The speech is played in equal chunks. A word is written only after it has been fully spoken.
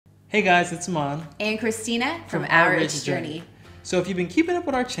Hey guys, it's Mon and Christina from Our Our Rich Rich Journey. So if you've been keeping up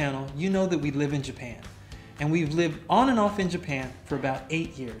with our channel, you know that we live in Japan. And we've lived on and off in Japan for about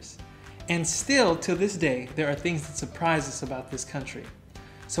 8 years. And still, to this day, there are things that surprise us about this country.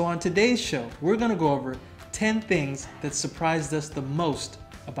 So on today's show, we're gonna go over 10 things that surprised us the most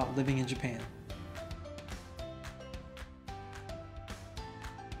about living in Japan.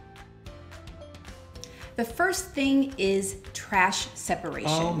 The first thing is trash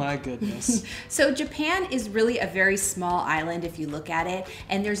separation. Oh my goodness. So Japan is really a very small island if you look at it,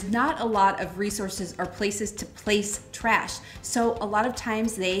 and there's not a lot of resources or places to place trash. So a lot of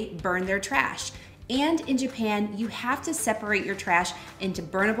times they burn their trash. And in Japan, you have to separate your trash into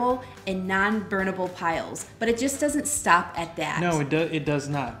burnable and non-burnable piles. But it just doesn't stop at that. No, it does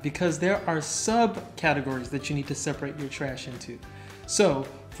not, because there are subcategories that you need to separate your trash into. So,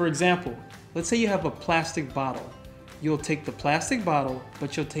 for example, let's say you have a plastic bottle. You'll take the plastic bottle,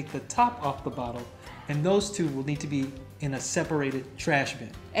 but you'll take the top off the bottle, and those two will need to be in a separated trash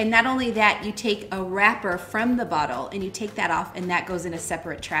bin. And not only that, you take a wrapper from the bottle and you take that off, and that goes in a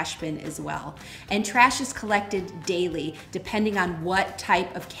separate trash bin as well. And trash is collected daily depending on what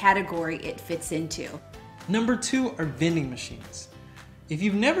type of category it fits into. Number 2 are vending machines. If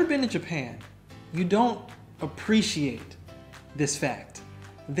you've never been to Japan, you don't appreciate this fact.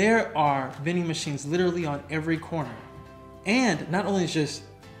 There are vending machines literally on every corner. And not only is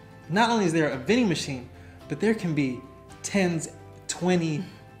there a vending machine, but there can be 10, 20,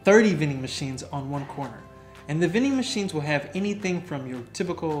 30 vending machines on one corner. And the vending machines will have anything from your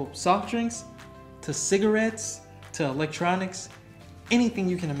typical soft drinks to cigarettes to electronics, anything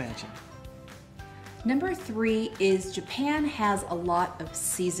you can imagine. Number 3 is Japan has a lot of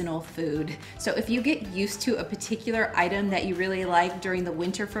seasonal food. So if you get used to a particular item that you really like during the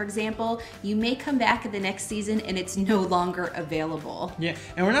winter, for example, you may come back in the next season and it's no longer available. Yeah,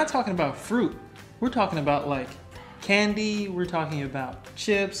 and we're not talking about fruit. We're talking about like candy, we're talking about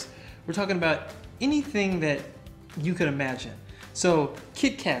chips, we're talking about anything that you could imagine. So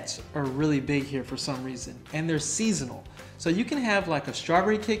Kit Kats are really big here for some reason, and they're seasonal. So you can have like a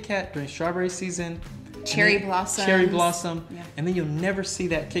strawberry Kit Kat during strawberry season, cherry blossom, yeah. And then you'll never see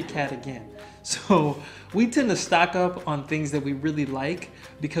that Kit Kat again. So we tend to stock up on things that we really like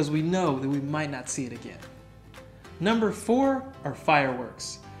because we know that we might not see it again. Number 4 are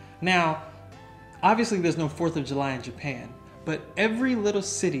fireworks. Now, obviously there's no 4th of July in Japan, but every little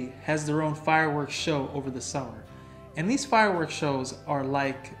city has their own fireworks show over the summer. And these fireworks shows are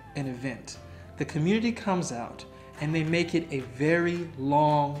like an event. The community comes out and they make it a very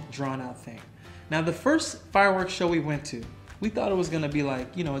long, drawn-out thing. Now, the first fireworks show we went to, we thought it was gonna be like,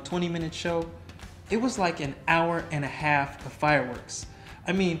 a 20-minute show. It was like an hour and a half of fireworks.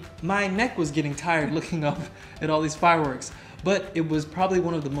 I mean, my neck was getting tired looking up at all these fireworks, but it was probably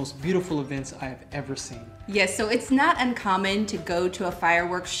one of the most beautiful events I have ever seen. Yes, so it's not uncommon to go to a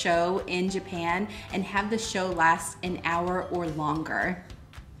fireworks show in Japan and have the show last an hour or longer.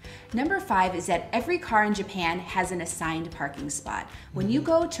 Number 5 is that every car in Japan has an assigned parking spot. When you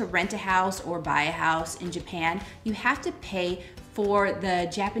go to rent a house or buy a house in Japan, you have to pay for the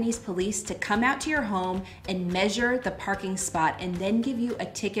Japanese police to come out to your home and measure the parking spot and then give you a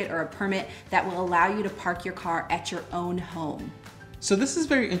ticket or a permit that will allow you to park your car at your own home. So this is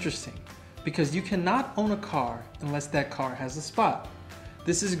very interesting because you cannot own a car unless that car has a spot.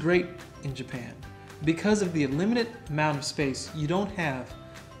 This is great in Japan. Because of the limited amount of space, you don't have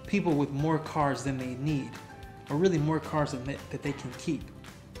people with more cars than they need, or really more cars that they can keep.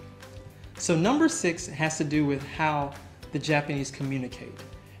 So number 6 has to do with how the Japanese communicate.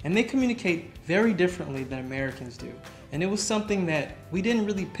 And they communicate very differently than Americans do. And it was something that we didn't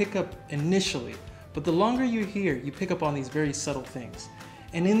really pick up initially, but the longer you're here, you pick up on these very subtle things.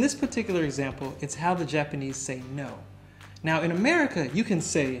 And in this particular example, it's how the Japanese say no. Now in America, you can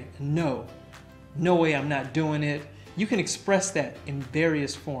say no. No way, I'm not doing it. You can express that in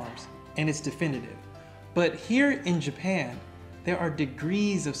various forms, and it's definitive. But here in Japan, there are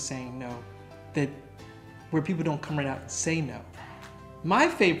degrees of saying no where people don't come right out and say no. My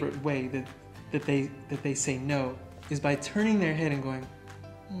favorite way that they say no is by turning their head and going,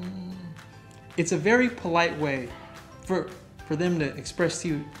 It's a very polite way for them to express to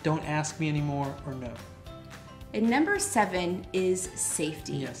you, don't ask me anymore, or no. And number 7 is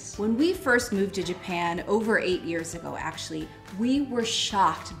safety. Yes. When we first moved to Japan over 8 years ago, actually, we were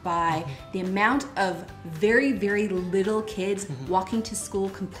shocked by the amount of very, very little kids walking to school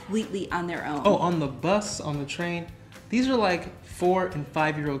completely on their own. Oh, on the bus, on the train, these are like 4 and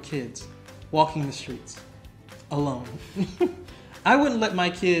 5-year-old kids walking the streets alone. I wouldn't let my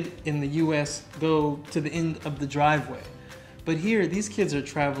kid in the US go to the end of the driveway. But here, these kids are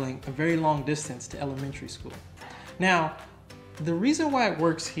traveling a very long distance to elementary school. Now, the reason why it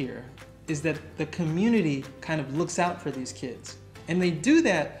works here is that the community kind of looks out for these kids. And they do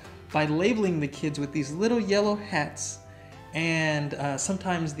that by labeling the kids with these little yellow hats and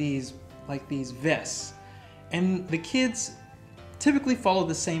sometimes these vests. And the kids typically follow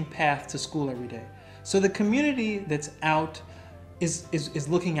the same path to school every day. So the community that's out is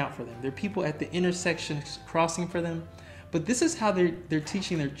looking out for them. There are people at the intersections crossing for them. But this is how they're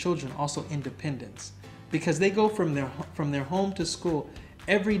teaching their children also independence, because they go from their home to school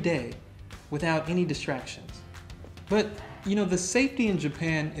every day without any distractions. But you know, the safety in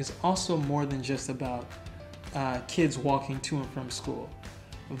Japan is also more than just about kids walking to and from school.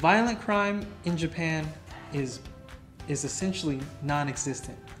 Violent crime in Japan is essentially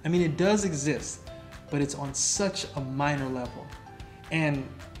non-existent. I mean, it does exist, but it's on such a minor level. And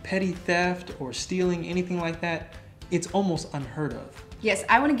petty theft or stealing, anything like that, it's almost unheard of. Yes,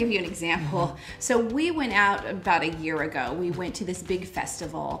 I want to give you an example. So we went out about a year ago. We went to this big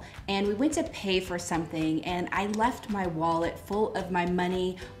festival and we went to pay for something, and I left my wallet full of my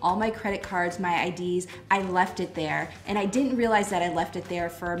money, all my credit cards, my IDs. I left it there, and I didn't realize that I left it there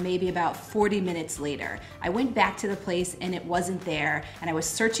for maybe about 40 minutes later. I went back to the place and it wasn't there, and I was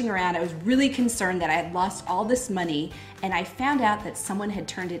searching around. I was really concerned that I had lost all this money, and I found out that someone had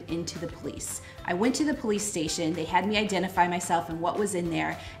turned it into the police. I went to the police station. They had me identify myself and what was in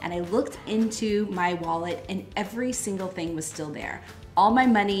there, and I looked into my wallet and every single thing was still there. All my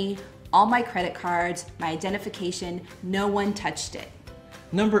money, all my credit cards, my identification, no one touched it.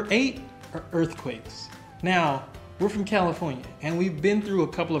 Number 8 are earthquakes. Now, we're from California and we've been through a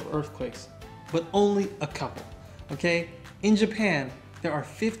couple of earthquakes, but only a couple, okay? In Japan, there are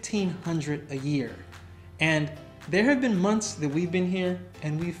 1,500 a year. And there have been months that we've been here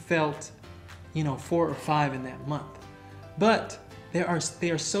and we've felt 4 or 5 in that month. But they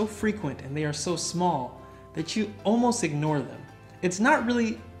are so frequent and they are so small that you almost ignore them. It's not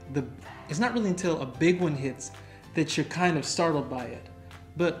really until a big one hits that you're kind of startled by it.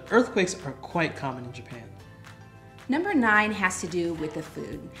 But earthquakes are quite common in Japan. Number 9 has to do with the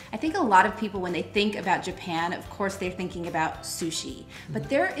food. I think a lot of people, when they think about Japan, of course they're thinking about sushi. But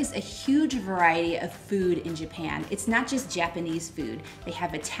there is a huge variety of food in Japan. It's not just Japanese food. They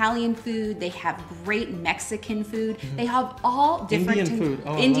have Italian food, they have great Mexican food, they have all different Indian food.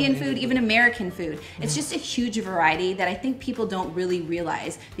 Oh, Indian food, even American food. It's just a huge variety that I think people don't really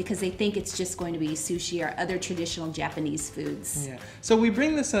realize because they think it's just going to be sushi or other traditional Japanese foods. Yeah. So we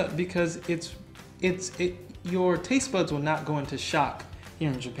bring this up because your taste buds will not go into shock here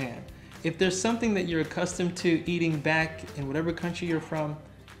in Japan. If there's something that you're accustomed to eating back in whatever country you're from,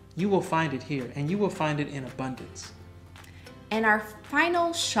 you will find it here, and you will find it in abundance. And our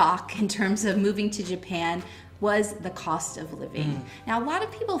final shock in terms of moving to Japan was the cost of living. Now, a lot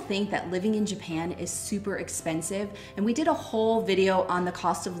of people think that living in Japan is super expensive, and we did a whole video on the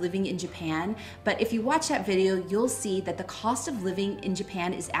cost of living in Japan, but if you watch that video, you'll see that the cost of living in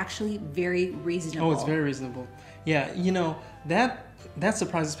Japan is actually very reasonable. Oh, it's very reasonable. Yeah, that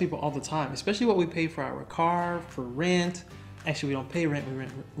surprises people all the time, especially what we pay for our car, for rent. Actually, we don't pay rent, we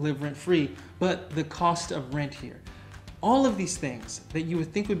live rent-free, but the cost of rent here. All of these things that you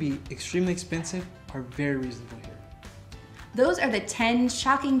would think would be extremely expensive are very reasonable here. Those are the 10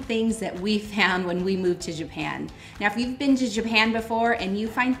 shocking things that we found when we moved to Japan. Now, if you've been to Japan before and you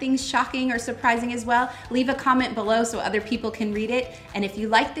find things shocking or surprising as well, leave a comment below so other people can read it. And if you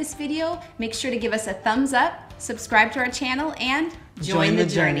like this video, make sure to give us a thumbs up, subscribe to our channel, and join the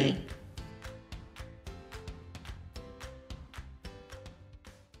journey.